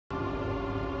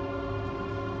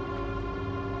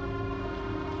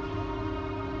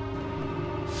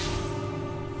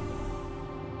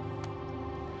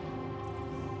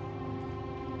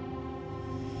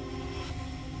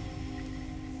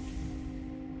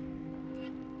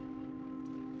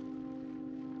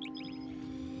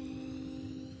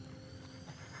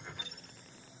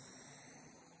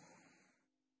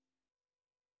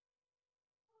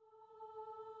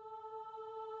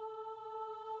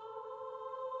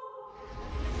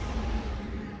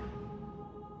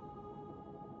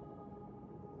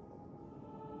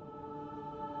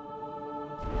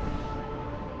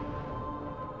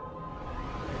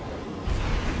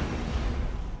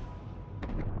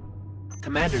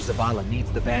Commander Zavala needs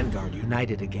the Vanguard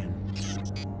united again.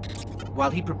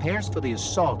 While he prepares for the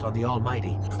assault on the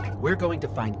Almighty, we're going to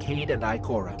find Cade and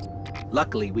Ikora.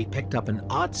 Luckily, we picked up an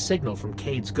odd signal from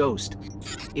Cade's ghost.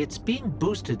 It's being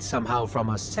boosted somehow from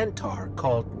a centaur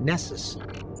called Nessus,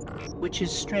 which is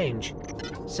strange.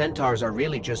 Centaurs are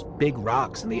really just big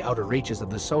rocks in the outer reaches of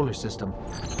the solar system.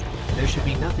 There should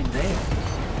be nothing there.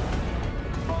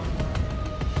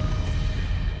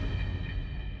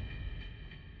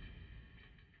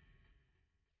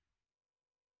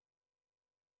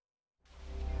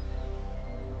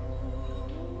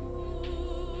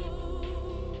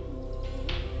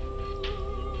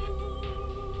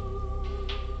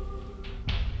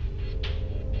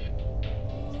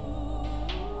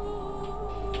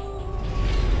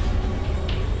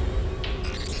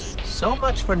 So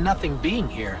much for nothing being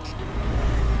here.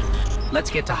 Let's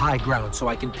get to high ground so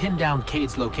I can pin down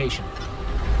Cade's location.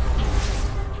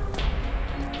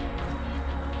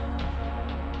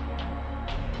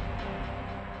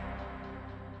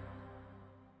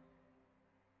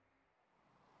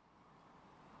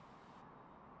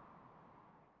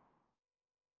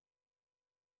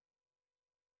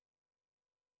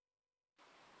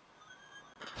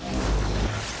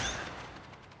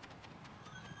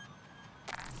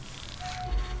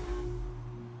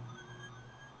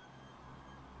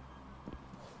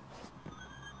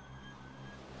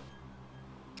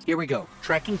 Here we go.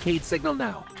 Tracking Cade's signal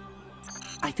now.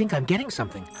 I think I'm getting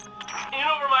something. In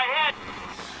over my head.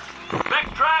 Vex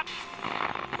trap.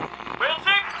 Rail 6.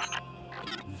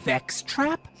 Vex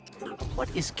trap?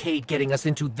 What is Cade getting us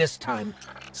into this time?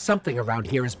 Something around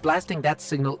here is blasting that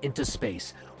signal into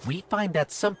space. We find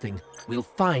that something, we'll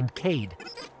find Cade.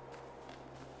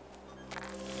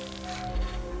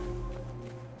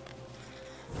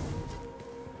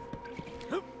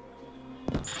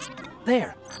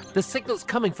 There! The signal's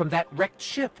coming from that wrecked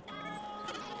ship.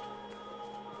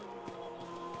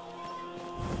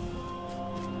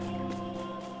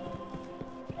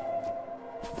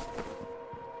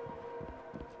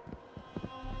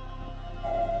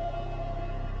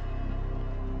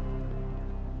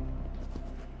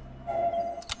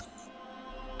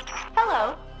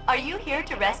 Hello. Are you here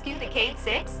to rescue the Cade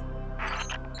 6?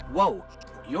 Whoa,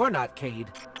 you're not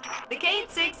Cade. The Cade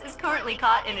 6 is currently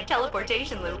caught in a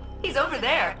teleportation loop. He's over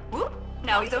there. Whoop.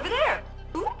 Now he's over there.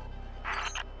 Whoop.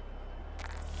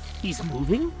 He's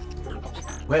moving?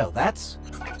 Well, that's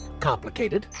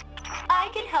complicated. I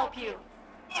can help you.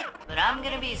 But I'm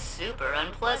gonna be super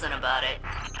unpleasant about it.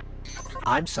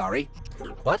 I'm sorry.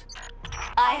 What?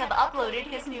 I have uploaded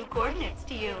his new coordinates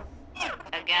to you.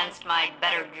 Against my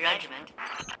better judgment.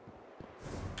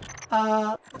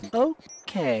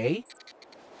 Okay.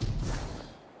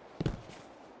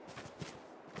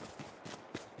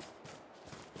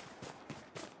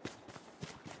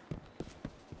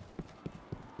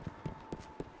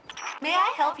 May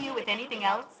I help you with anything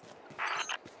else?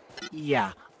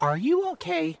 Yeah. Are you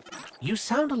okay? You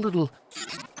sound a little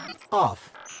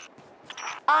off.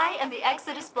 I am the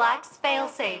Exodus Black's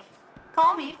failsafe.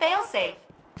 Call me failsafe.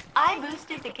 I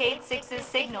boosted the Cade 6's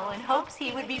signal in hopes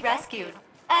he would be rescued.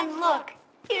 And look,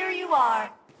 here you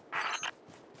are.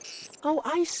 Oh,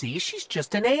 I see. She's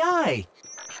just an AI.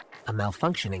 A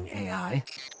malfunctioning AI.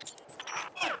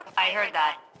 I heard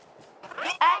that.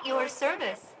 At your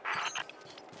service.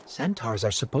 Centaurs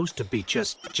are supposed to be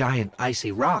just giant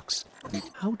icy rocks.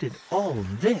 How did all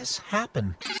this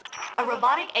happen? A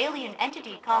robotic alien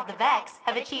entity called the Vex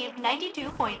have achieved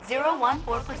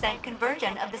 92.014%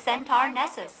 conversion of the Centaur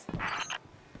Nessus.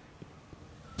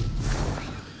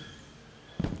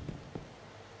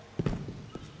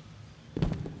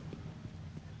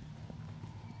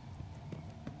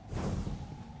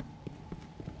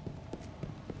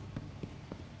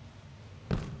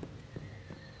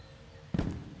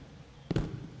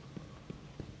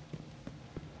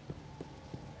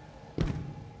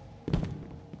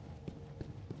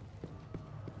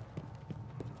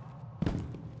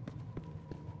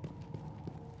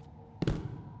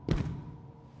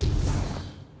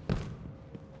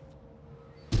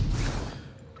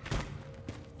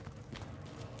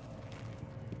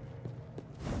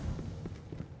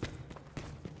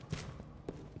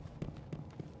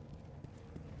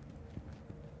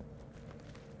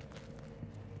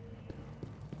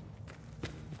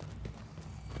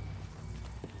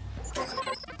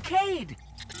 Cade!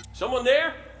 Someone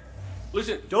there?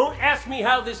 Listen, don't ask me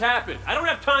how this happened. I don't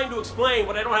have time to explain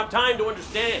what I don't have time to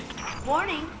understand.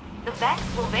 Warning, the Vex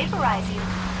will vaporize you.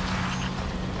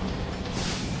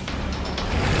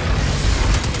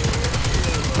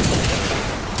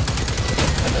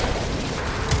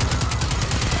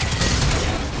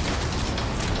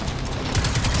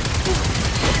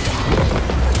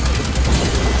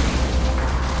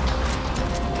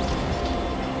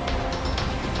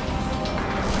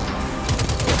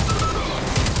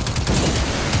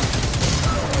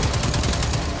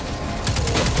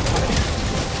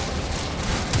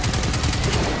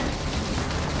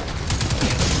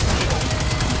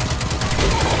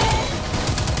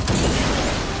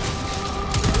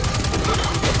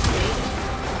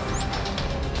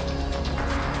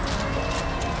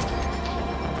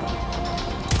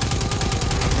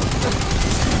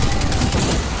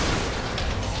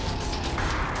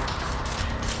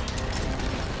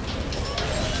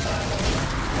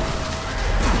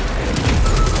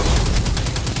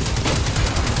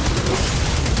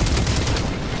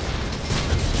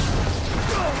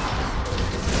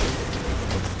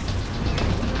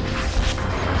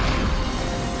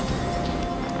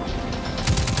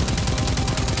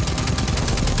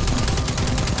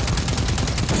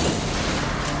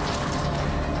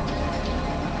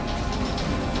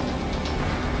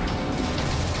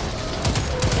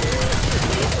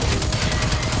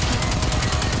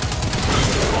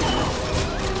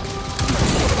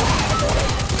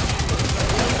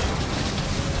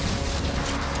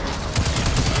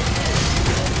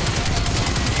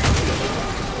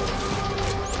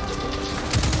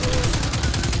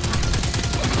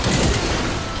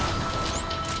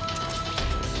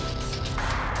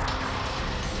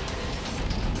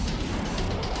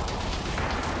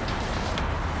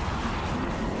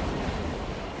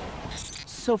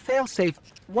 So, Failsafe,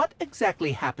 what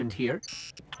exactly happened here?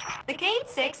 The Cade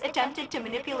 6 attempted to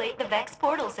manipulate the Vex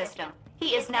portal system.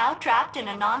 He is now trapped in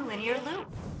a non-linear loop.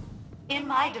 In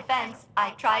my defense, I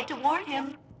tried to warn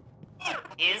him.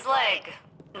 His leg.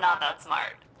 Not that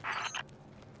smart.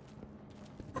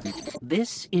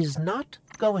 This is not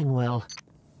going well.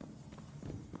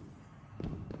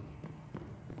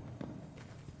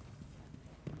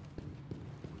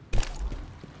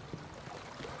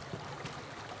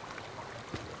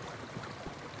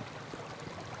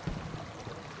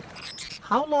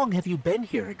 How long have you been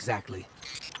here exactly?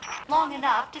 Long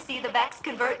enough to see the Vex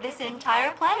convert this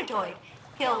entire planetoid,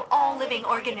 kill all living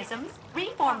organisms,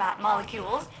 reformat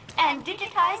molecules, and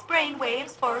digitize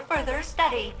brainwaves for further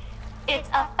study. It's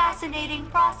a fascinating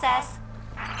process.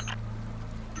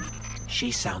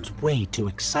 She sounds way too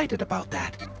excited about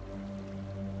that.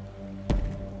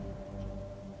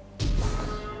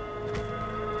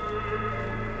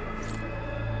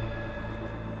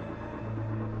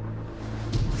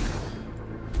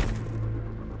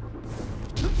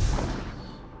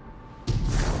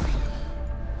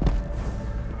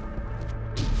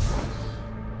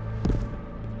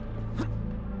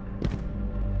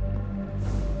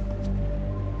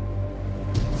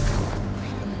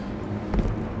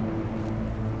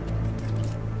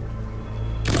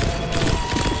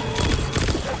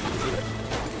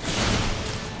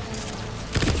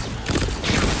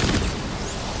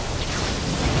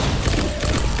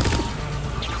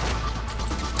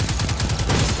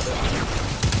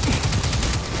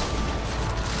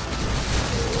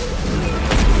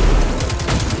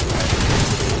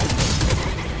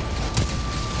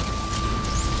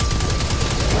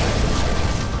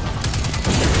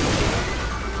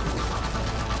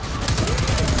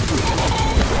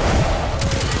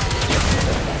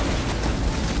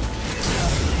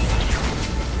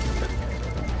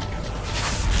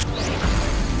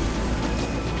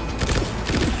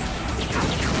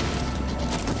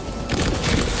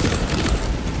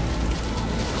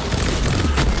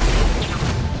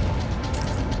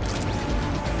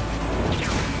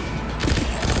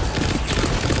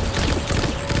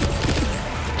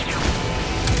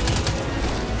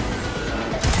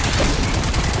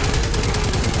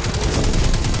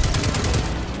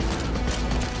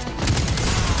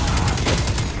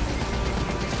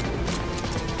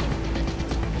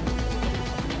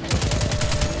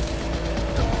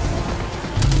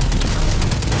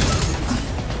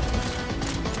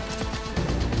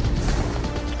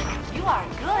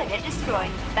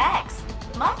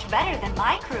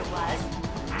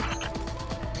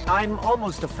 I'm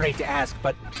almost afraid to ask,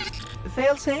 but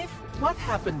Failsafe, what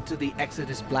happened to the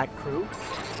Exodus Black crew?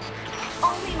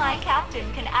 Only my captain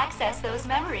can access those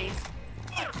memories.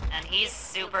 And he's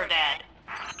super dead.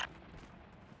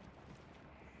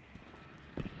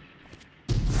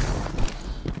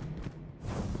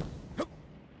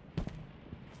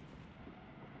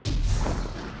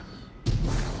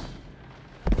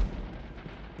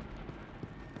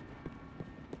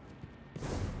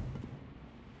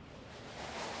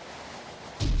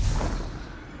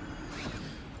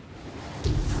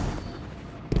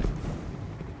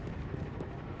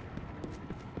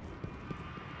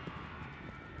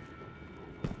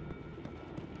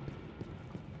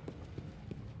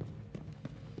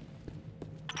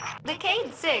 The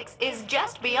Cade 6 is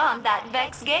just beyond that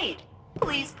Vex gate.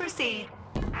 Please proceed.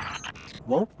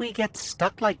 Won't we get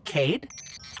stuck like Cade?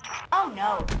 Oh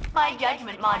no, my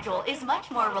judgment module is much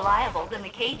more reliable than the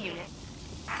Cade unit.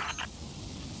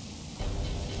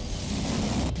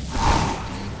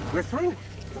 We're through.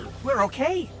 We're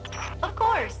okay. Of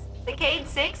course, the Cade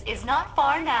 6 is not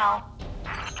far now.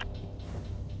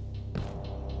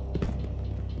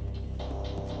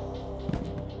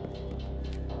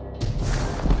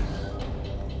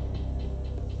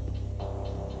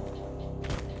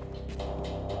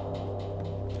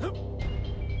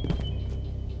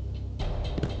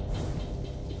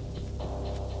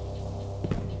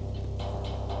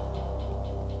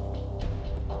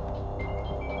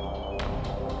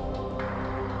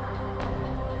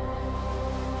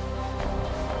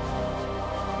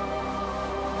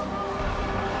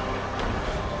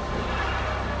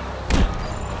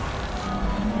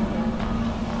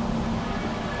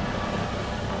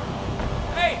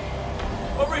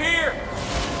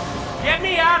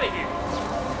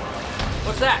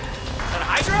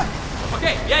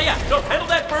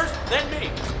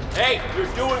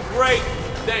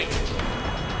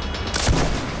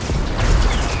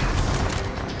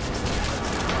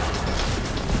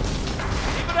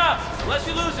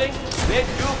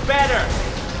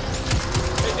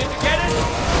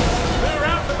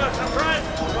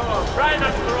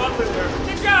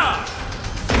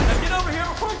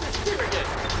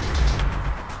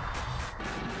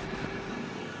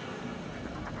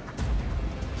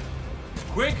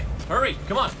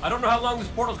 don't know how long this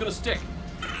portal's gonna stick.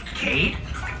 Cade?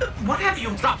 What have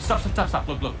you... Stop.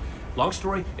 Look. Long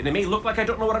story, and it may look like I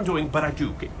don't know what I'm doing, but I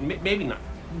do. Maybe not.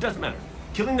 It doesn't matter.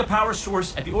 Killing the power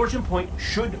source at the origin point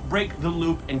should break the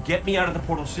loop and get me out of the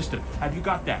portal system. Have you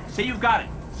got that? Say you've got it.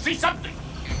 Say something!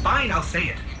 Fine, I'll say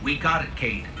it. We got it,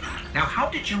 Cade. Now, how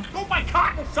did you... Oh, my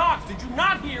cotton socks! Did you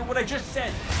not hear what I just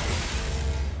said?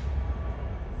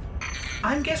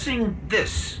 I'm guessing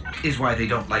this is why they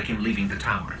don't like him leaving the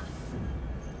tower.